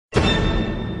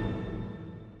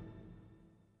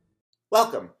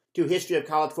Welcome to History of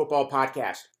College Football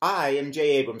Podcast. I am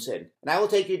Jay Abramson, and I will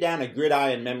take you down a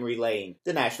gridiron memory lane.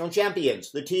 The national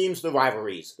champions, the teams, the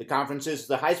rivalries, the conferences,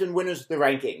 the Heisman winners, the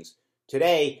rankings.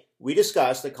 Today, we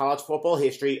discuss the college football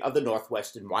history of the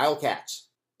Northwestern Wildcats.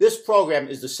 This program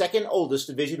is the second oldest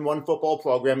Division I football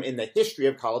program in the history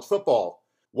of college football.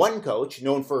 One coach,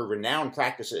 known for renowned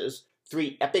practices,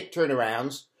 3 epic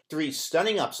turnarounds, 3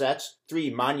 stunning upsets,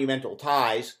 3 monumental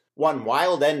ties, 1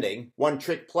 wild ending, 1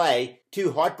 trick play,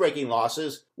 2 heartbreaking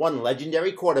losses, 1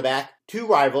 legendary quarterback, 2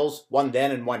 rivals, 1 then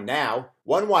and 1 now,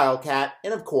 1 Wildcat,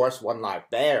 and of course 1 live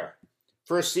bear.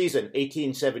 First season,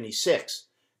 1876.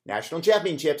 National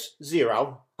championships,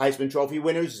 0. Heisman Trophy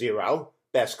winners, 0.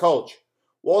 Best coach,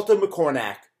 Walter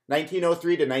McCornack,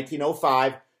 1903 to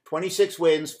 1905, 26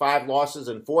 wins, 5 losses,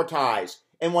 and 4 ties,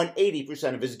 and won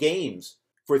 80% of his games.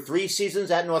 For 3 seasons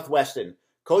at Northwestern,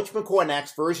 Coach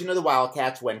McCornack's version of the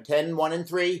Wildcats went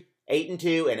 10-1-3,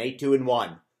 8-2, and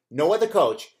 8-2-1. No other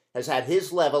coach has had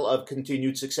his level of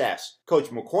continued success. Coach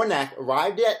McCornack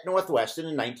arrived at Northwestern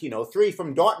in 1903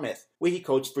 from Dartmouth, where he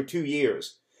coached for 2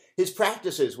 years. His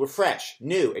practices were fresh,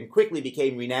 new, and quickly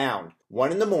became renowned.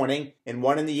 1 in the morning and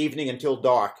 1 in the evening until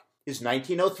dark. His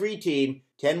 1903 team,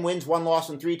 10 wins, 1 loss,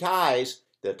 and 3 ties.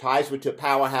 The ties were to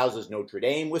powerhouses Notre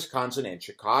Dame, Wisconsin, and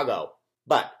Chicago.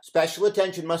 But special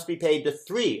attention must be paid to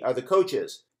 3 other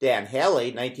coaches. Dan Haley,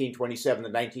 1927 to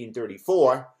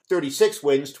 1934, 36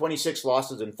 wins, 26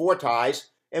 losses, and 4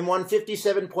 ties, and won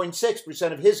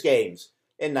 57.6% of his games.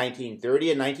 In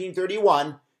 1930 and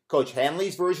 1931, Coach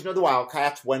Hanley's version of the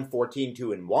Wildcats went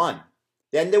 14-2-1.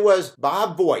 Then there was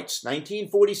Bob Voigt's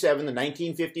 1947 to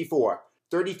 1954,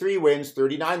 33 wins,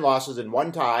 39 losses, and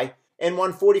 1 tie, and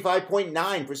won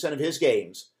 45.9% of his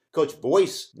games. Coach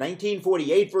Boyce's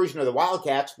 1948 version of the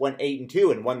Wildcats went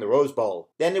 8-2 and won the Rose Bowl.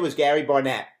 Then there was Gary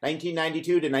Barnett, 1992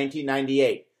 to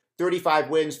 1998, 35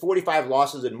 wins, 45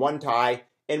 losses, and 1 tie,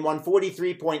 and won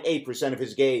 43.8% of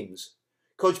his games.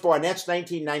 Coach Barnett's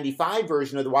 1995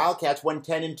 version of the Wildcats went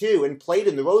 10-2 and played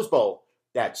in the Rose Bowl.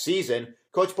 That season,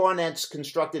 Coach Barnett's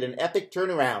constructed an epic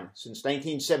turnaround. Since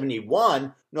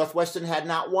 1971, Northwestern had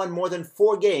not won more than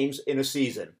 4 games in a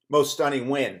season. Most stunning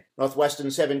win,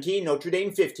 Northwestern 17, Notre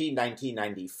Dame 15,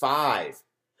 1995.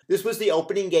 This was the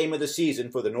opening game of the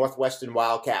season for the Northwestern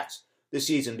Wildcats. The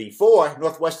season before,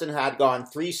 Northwestern had gone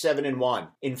 3-7-1.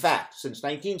 In fact, since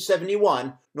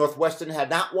 1971, Northwestern had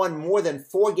not won more than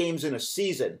 4 games in a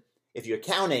season. If you're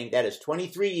counting, that is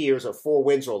 23 years of 4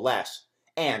 wins or less.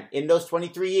 And in those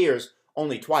 23 years,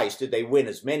 only twice did they win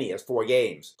as many as 4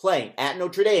 games. Playing at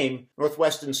Notre Dame,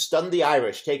 Northwestern stunned the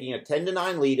Irish, taking a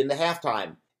 10-9 lead in the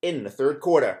halftime. In the third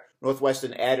quarter,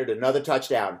 Northwestern added another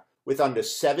touchdown. With under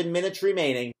 7 minutes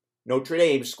remaining, Notre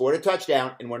Dame scored a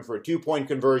touchdown and went for a 2-point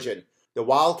conversion. The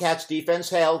Wildcats' defense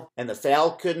held, and the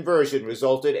failed conversion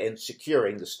resulted in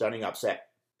securing the stunning upset.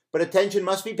 But attention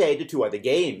must be paid to 2 other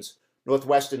games.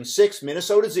 Northwestern 6,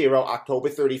 Minnesota 0, October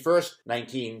 31st,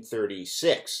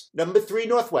 1936. Number 3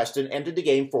 Northwestern entered the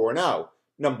game 4-0.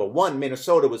 Number 1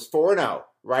 Minnesota was 4-0,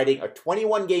 riding a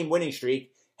 21-game winning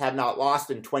streak, had not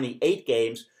lost in 28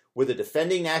 games, were the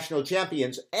defending national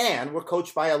champions, and were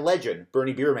coached by a legend,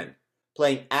 Bernie Bierman.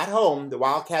 Playing at home, the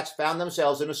Wildcats found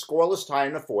themselves in a scoreless tie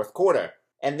in the fourth quarter.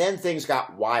 And then things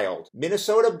got wild.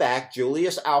 Minnesota back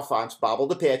Julius Alphonse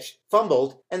bobbled the pitch,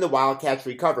 fumbled, and the Wildcats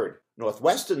recovered.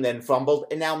 Northwestern then fumbled,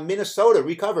 and now Minnesota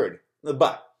recovered.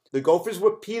 But the Gophers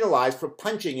were penalized for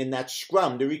punching in that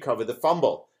scrum to recover the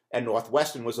fumble, and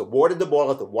Northwestern was awarded the ball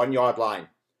at the 1-yard line.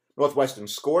 Northwestern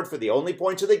scored for the only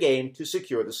points of the game to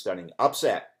secure the stunning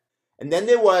upset. And then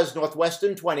there was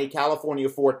Northwestern 20, California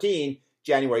 14,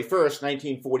 January 1st,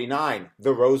 1949,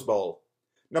 the Rose Bowl.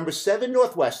 Number 7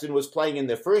 Northwestern was playing in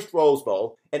their first Rose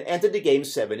Bowl and entered the game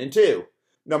 7-2.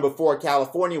 Number 4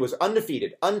 California was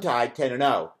undefeated, untied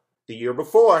 10-0. The year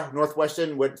before,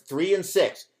 Northwestern went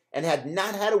 3-6 and had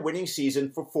not had a winning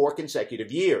season for 4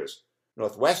 consecutive years.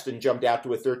 Northwestern jumped out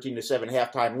to a 13-7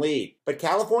 halftime lead, but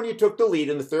California took the lead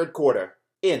in the third quarter.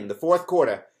 In the fourth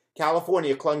quarter,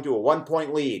 California clung to a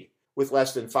 1-point lead. With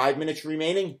less than 5 minutes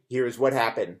remaining, here is what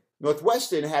happened.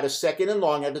 Northwestern had a 2nd and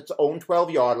long at its own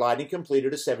 12-yard line and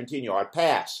completed a 17-yard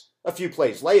pass. A few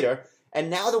plays later, and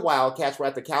now the Wildcats were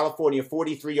at the California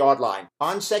 43-yard line.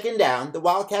 On 2nd down, the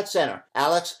Wildcat center,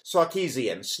 Alex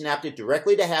Sarkisian, snapped it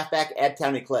directly to halfback Ed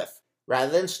Tunnicliffe,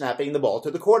 rather than snapping the ball to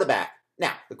the quarterback.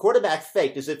 Now, the quarterback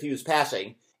faked as if he was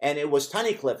passing, and it was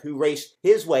Tunnicliffe who raced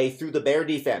his way through the Bear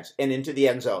defense and into the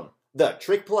end zone. The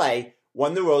trick play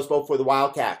won the Rose Bowl for the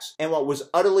Wildcats. And what was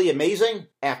utterly amazing,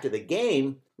 after the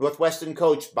game, Northwestern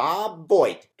coach Bob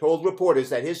Voigt told reporters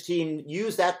that his team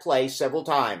used that play several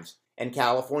times, and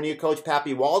California coach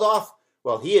Pappy Waldorf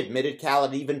Well, he admitted Cal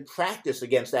had even practiced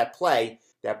against that play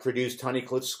that produced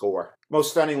Tunnicliff's score.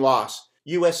 Most stunning loss,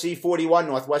 USC 41,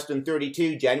 Northwestern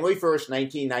 32, January 1st,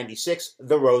 1996,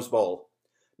 the Rose Bowl.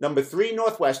 Number 3,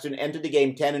 Northwestern entered the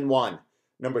game 10-1.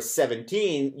 Number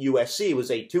 17, USC, was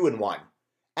 8-2-1.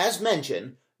 As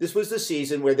mentioned, this was the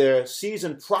season where the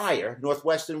season prior,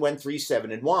 Northwestern went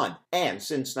 3-7-1. And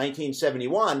since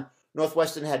 1971,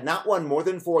 Northwestern had not won more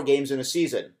than 4 games in a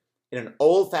season. In an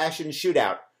old-fashioned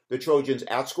shootout, the Trojans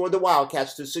outscored the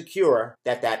Wildcats to secure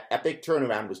that epic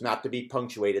turnaround was not to be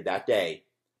punctuated that day.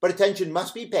 But attention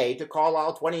must be paid to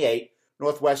Carlisle 28,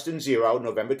 Northwestern 0,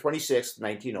 November 26,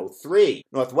 1903.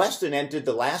 Northwestern entered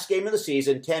the last game of the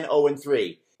season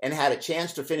 10-0-3 and had a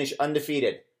chance to finish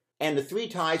undefeated. And the 3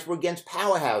 ties were against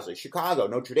powerhouses Chicago,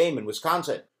 Notre Dame, and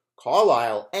Wisconsin.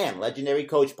 Carlisle and legendary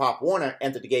coach Pop Warner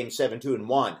entered the game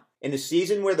 7-2-1. In a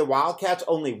season where the Wildcats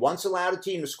only once allowed a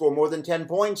team to score more than 10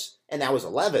 points, and that was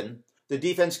 11, the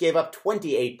defense gave up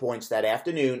 28 points that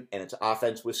afternoon, and its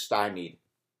offense was stymied.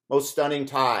 Most stunning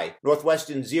tie,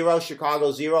 Northwestern 0,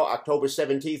 Chicago 0, October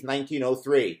 17,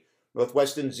 1903.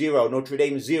 Northwestern 0, Notre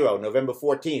Dame 0, November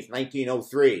 14,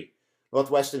 1903.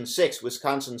 Northwestern 6,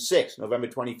 Wisconsin 6, November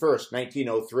 21,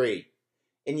 1903.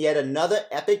 In yet another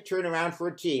epic turnaround for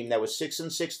a team that was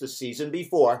 6-6 the season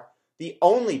before, the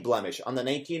only blemish on the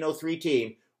 1903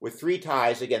 team were 3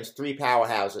 ties against 3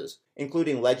 powerhouses,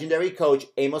 including legendary coach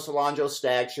Amos Alonzo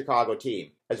Stagg's Chicago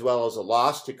team, as well as a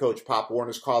loss to coach Pop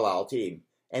Warner's Carlisle team.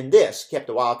 And this kept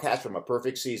the Wildcats from a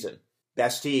perfect season.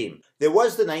 Best team. There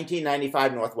was the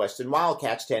 1995 Northwestern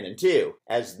Wildcats 10-2.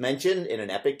 As mentioned, in an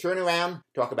epic turnaround,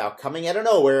 talk about coming out of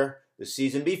nowhere, the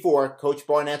season before, Coach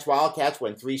Barnett's Wildcats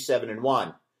went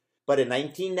 3-7-1. But in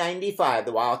 1995,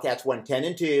 the Wildcats won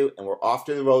 10-2 and were off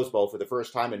to the Rose Bowl for the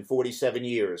first time in 47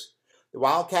 years. The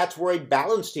Wildcats were a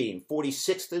balanced team,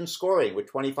 46th in scoring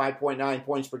with 25.9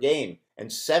 points per game, and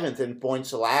 7th in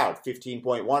points allowed,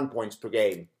 15.1 points per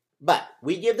game. But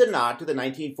we give the nod to the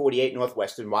 1948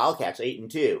 Northwestern Wildcats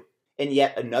 8-2. In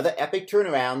yet another epic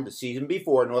turnaround, the season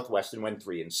before, Northwestern went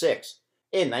 3-6.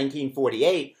 In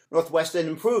 1948, Northwestern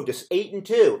improved to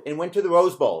 8-2 and went to the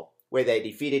Rose Bowl, where they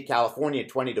defeated California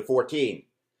 20-14.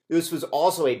 This was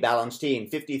also a balanced team,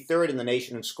 53rd in the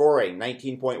nation in scoring,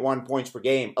 19.1 points per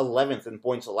game, 11th in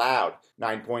points allowed,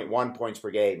 9.1 points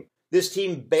per game. This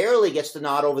team barely gets the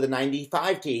nod over the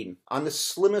 95 team on the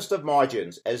slimmest of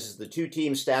margins, as the 2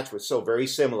 teams' stats were so very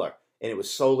similar, and it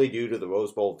was solely due to the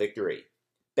Rose Bowl victory.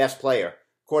 Best player,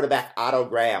 quarterback Otto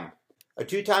Graham. A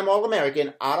 2-time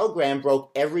All-American, Otto Graham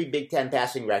broke every Big Ten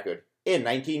passing record. In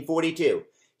 1942,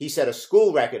 he set a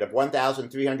school record of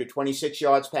 1,326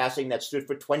 yards passing that stood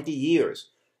for 20 years.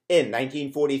 In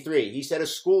 1943, he set a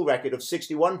school record of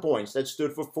 61 points that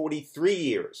stood for 43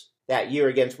 years. That year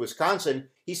against Wisconsin,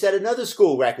 he set another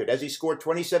school record as he scored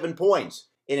 27 points.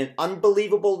 In an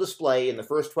unbelievable display in the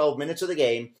first 12 minutes of the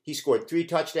game, he scored 3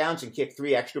 touchdowns and kicked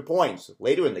 3 extra points.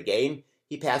 Later in the game,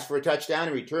 he passed for a touchdown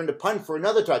and returned a punt for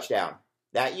another touchdown.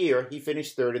 That year, he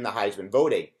finished 3rd in the Heisman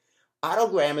voting. Otto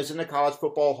Graham is in the College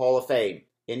Football Hall of Fame.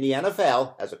 In the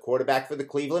NFL, as a quarterback for the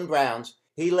Cleveland Browns,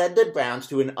 he led the Browns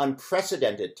to an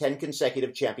unprecedented 10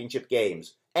 consecutive championship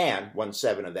games, and won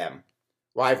 7 of them.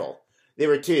 Rival.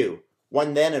 There are 2,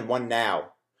 one then and one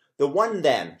now. The one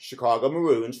then, Chicago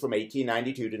Maroons from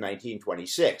 1892 to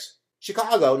 1926.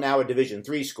 Chicago, now a Division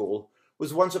III school,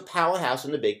 was once a powerhouse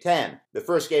in the Big Ten. The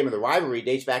first game of the rivalry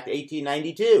dates back to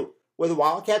 1892, where the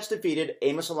Wildcats defeated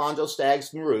Amos Alonzo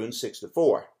Stagg's Maroons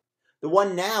 6-4. The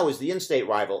one now is the in-state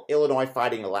rival, Illinois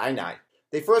Fighting Illini.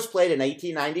 They first played in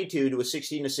 1892 to a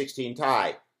 16-16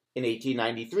 tie. In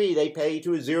 1893, they played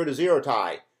to a 0-0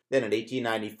 tie. Then in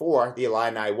 1894, the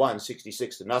Illini won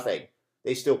 66-0.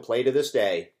 They still play to this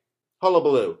day.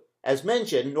 Hullabaloo. As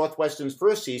mentioned, Northwestern's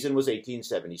first season was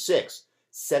 1876,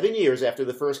 7 years after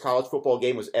the first college football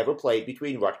game was ever played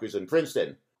between Rutgers and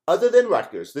Princeton. Other than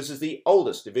Rutgers, this is the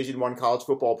oldest Division I college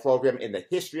football program in the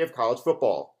history of college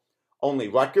football. Only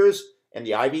Rutgers and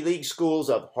the Ivy League schools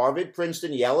of Harvard,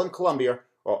 Princeton, Yale, and Columbia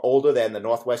are older than the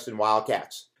Northwestern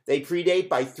Wildcats. They predate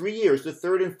by 3 years the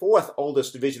 3rd and 4th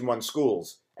oldest Division I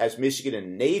schools, as Michigan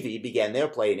and Navy began their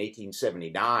play in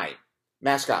 1879.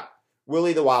 Mascot,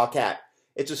 Willie the Wildcat.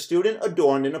 It's a student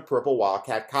adorned in a purple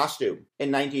Wildcat costume.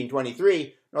 In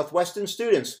 1923, Northwestern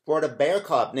students brought a bear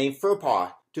cub named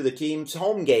Furpaw to the team's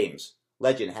home games.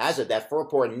 Legend has it that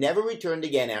Furpaw never returned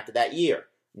again after that year.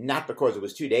 Not because it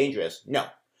was too dangerous, no.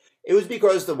 It was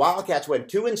because the Wildcats went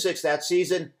 2-6 that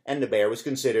season, and the bear was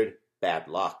considered bad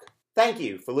luck. Thank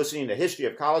you for listening to History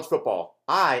of College Football.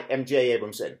 I am Jay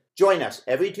Abramson. Join us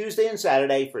every Tuesday and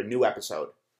Saturday for a new episode.